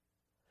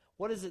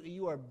 What is it that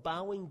you are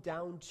bowing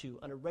down to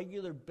on a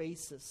regular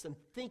basis and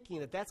thinking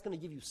that that's going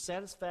to give you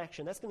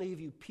satisfaction, that's going to give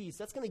you peace,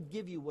 that's going to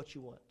give you what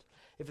you want?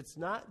 If it's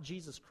not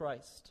Jesus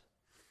Christ,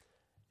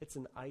 it's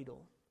an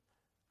idol.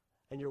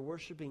 And you're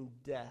worshiping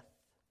death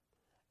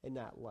and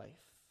not life.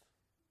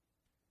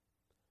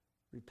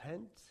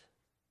 Repent,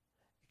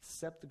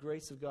 accept the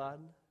grace of God,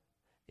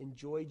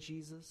 enjoy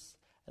Jesus,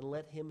 and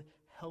let him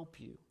help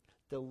you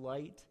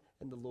delight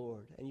in the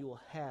Lord, and you will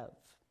have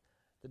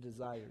the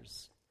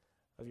desires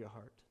of your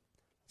heart.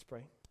 Let's pray.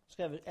 I'm just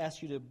going to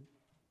ask you to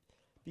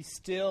be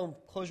still,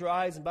 close your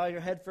eyes, and bow your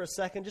head for a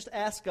second. Just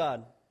ask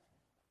God.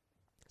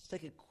 Let's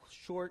take a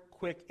short,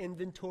 quick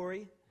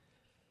inventory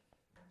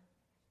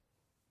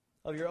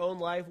of your own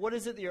life. What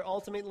is it that you're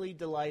ultimately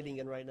delighting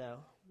in right now?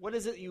 What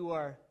is it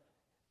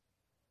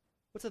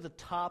what's at the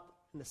top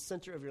in the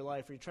center of your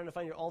life? Are you trying to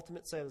find your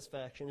ultimate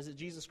satisfaction? Is it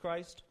Jesus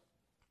Christ?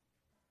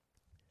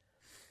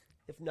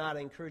 If not,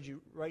 I encourage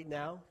you right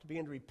now to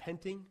begin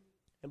repenting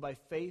and by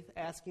faith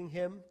asking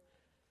him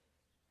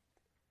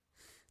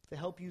to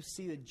help you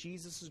see that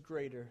Jesus is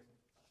greater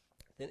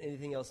than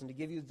anything else and to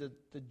give you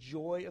the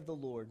joy of the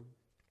Lord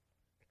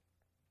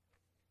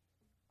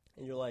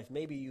in your life.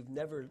 Maybe you've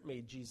never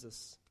made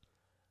Jesus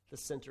the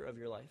center of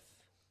your life.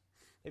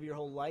 Maybe your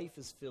whole life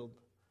is filled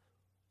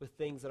with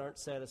things that aren't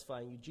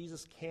satisfying you.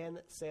 Jesus can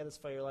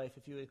satisfy your life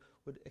if you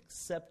would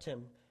accept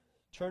him.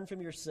 Turn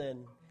from your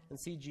sin and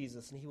see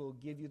Jesus, and he will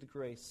give you the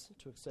grace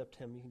to accept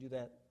him. You can do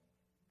that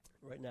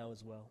right now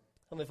as well.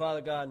 Heavenly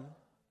Father, God,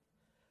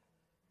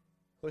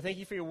 we thank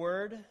you for your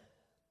word.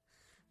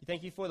 We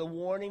thank you for the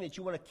warning that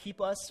you want to keep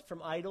us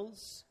from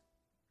idols.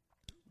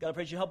 God, I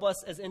pray that you help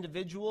us as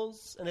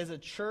individuals and as a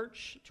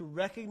church to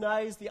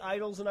recognize the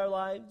idols in our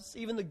lives,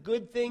 even the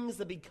good things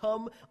that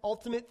become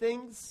ultimate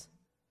things.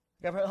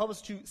 God, help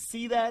us to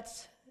see that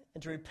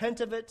and to repent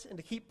of it and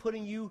to keep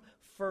putting you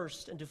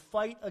first and to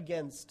fight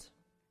against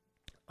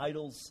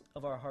idols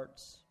of our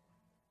hearts.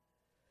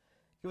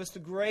 Give us the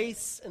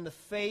grace and the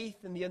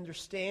faith and the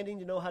understanding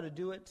to know how to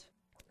do it,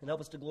 and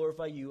help us to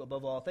glorify you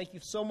above all. Thank you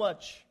so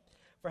much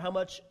for how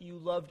much you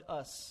loved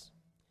us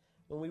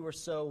when we were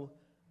so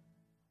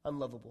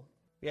unlovable.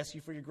 We ask you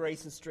for your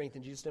grace and strength.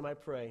 In Jesus' name I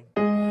pray.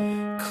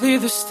 Clear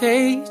the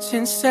stage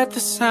and set the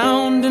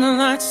sound and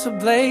lights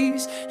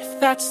ablaze.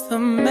 If that's the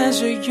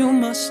measure you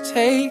must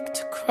take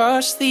to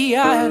crush the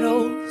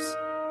idols.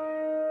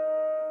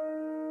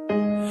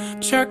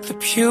 Jerk the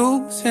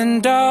pews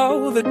and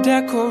all the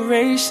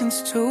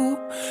decorations too,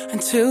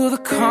 until the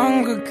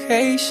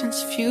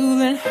congregation's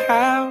fueling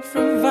half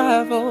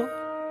revival.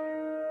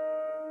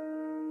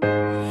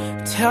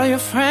 Tell your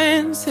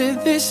friends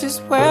that this is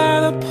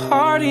where the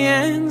party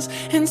ends.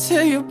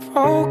 Until you're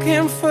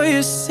broken for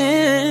your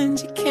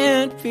sins, you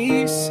can't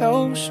be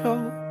social.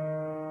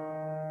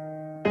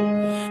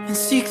 And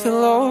seek the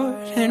Lord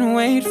and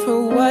wait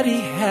for what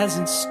He has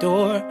in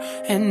store,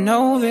 and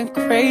know that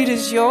great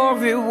is your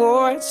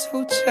reward.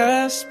 So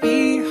just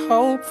be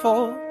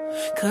hopeful,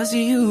 'cause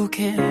you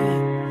can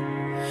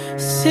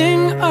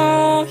sing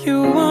all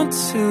you want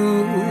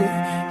to.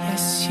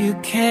 Yes, you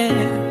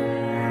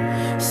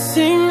can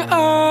sing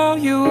all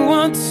you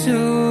want to.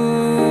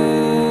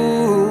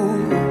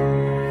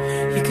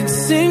 You can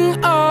sing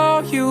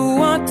all you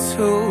want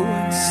to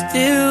and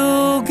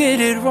still get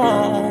it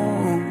wrong.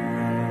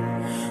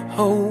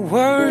 Oh,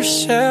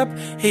 worship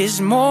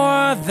is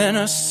more than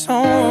a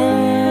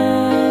song.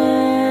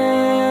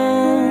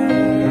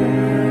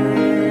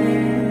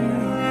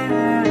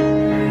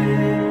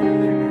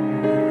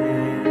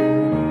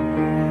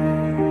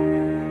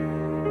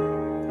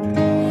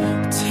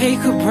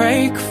 Take a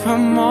break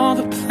from all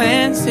the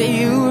plans that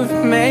you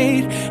have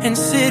made, and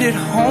sit at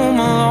home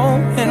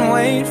alone and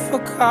wait for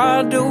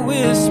God to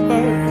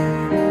whisper.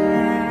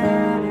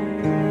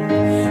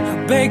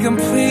 Beg Him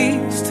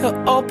please to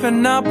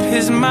open up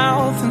His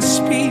mouth and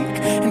speak,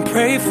 and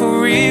pray for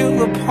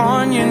real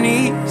upon your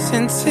knees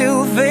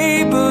until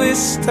they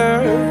blister.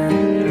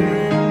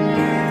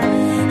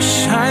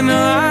 Shine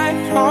the light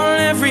on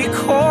every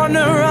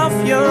corner of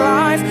your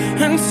life,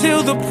 until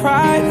the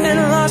pride and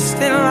lust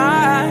and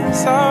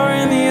lies are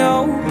in the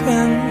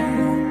open.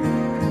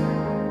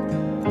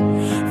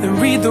 Then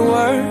read the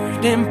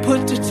Word and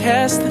put to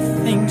test the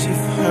things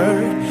you've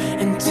heard,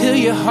 until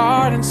your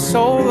heart and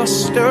soul are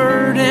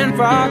stirred and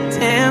rocked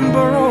and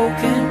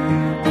broken.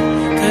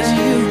 'Cause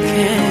you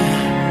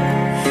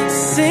can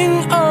sing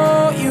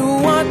all you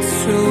want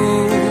to.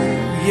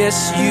 Yes,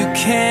 you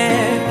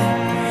can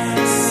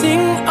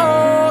sing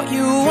all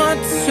you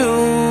want to.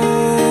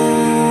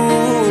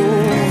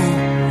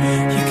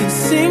 You can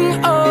sing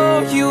all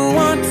you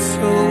want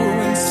to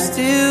and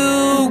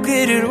still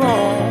get it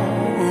wrong.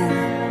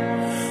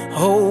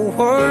 Oh,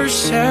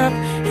 worship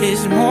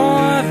is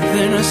more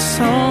than a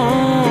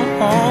song.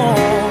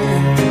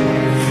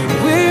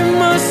 We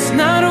must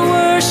not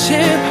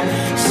worship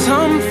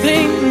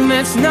something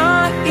that's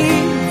not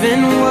even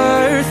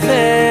worth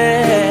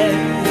it.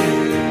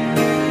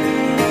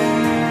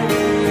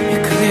 You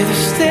clear the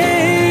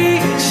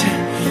stage,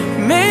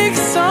 make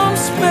some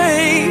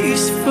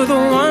space for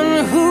the one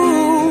who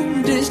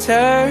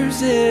deserves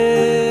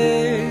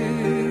it.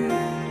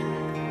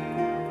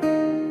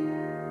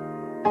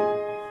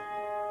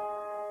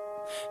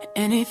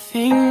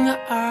 Anything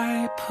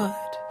I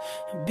put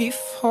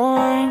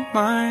before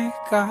my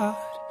God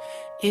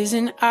is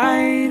an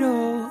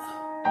idol,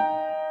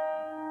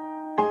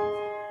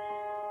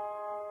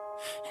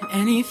 and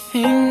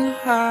anything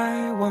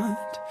I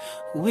want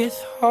with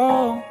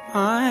all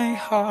my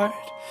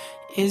heart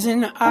is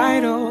an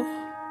idol,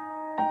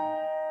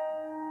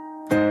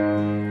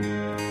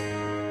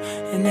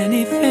 and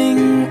anything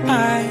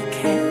I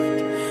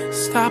can't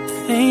stop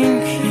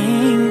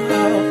thinking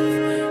of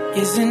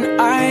is an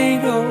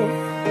idol.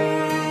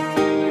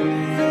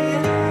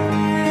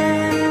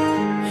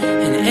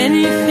 And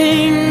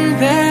anything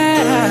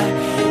that I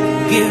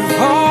give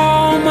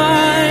all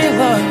my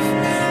love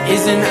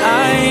is an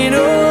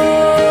idol.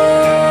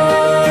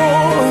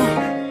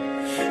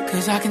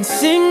 'Cause I can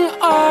sing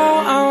all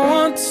I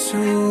want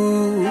to.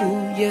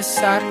 Yes,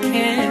 I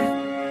can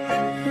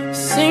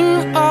sing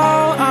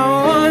all I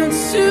want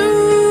to.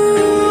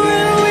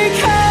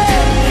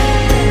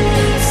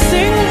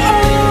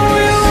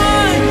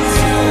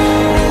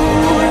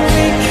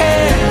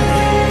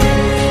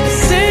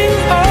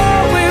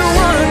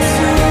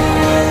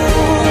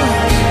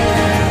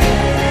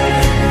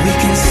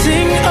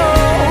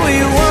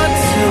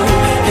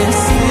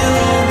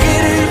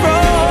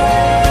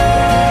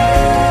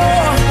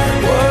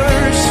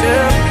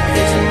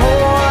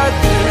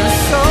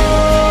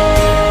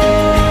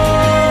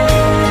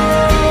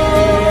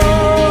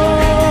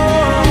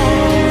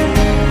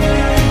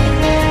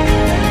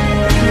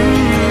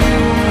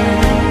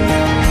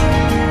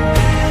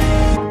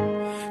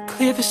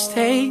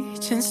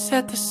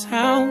 The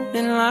sound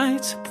and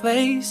lights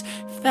ablaze.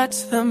 If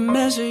that's the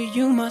measure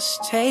you must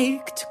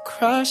take to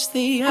crush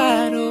the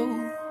idols.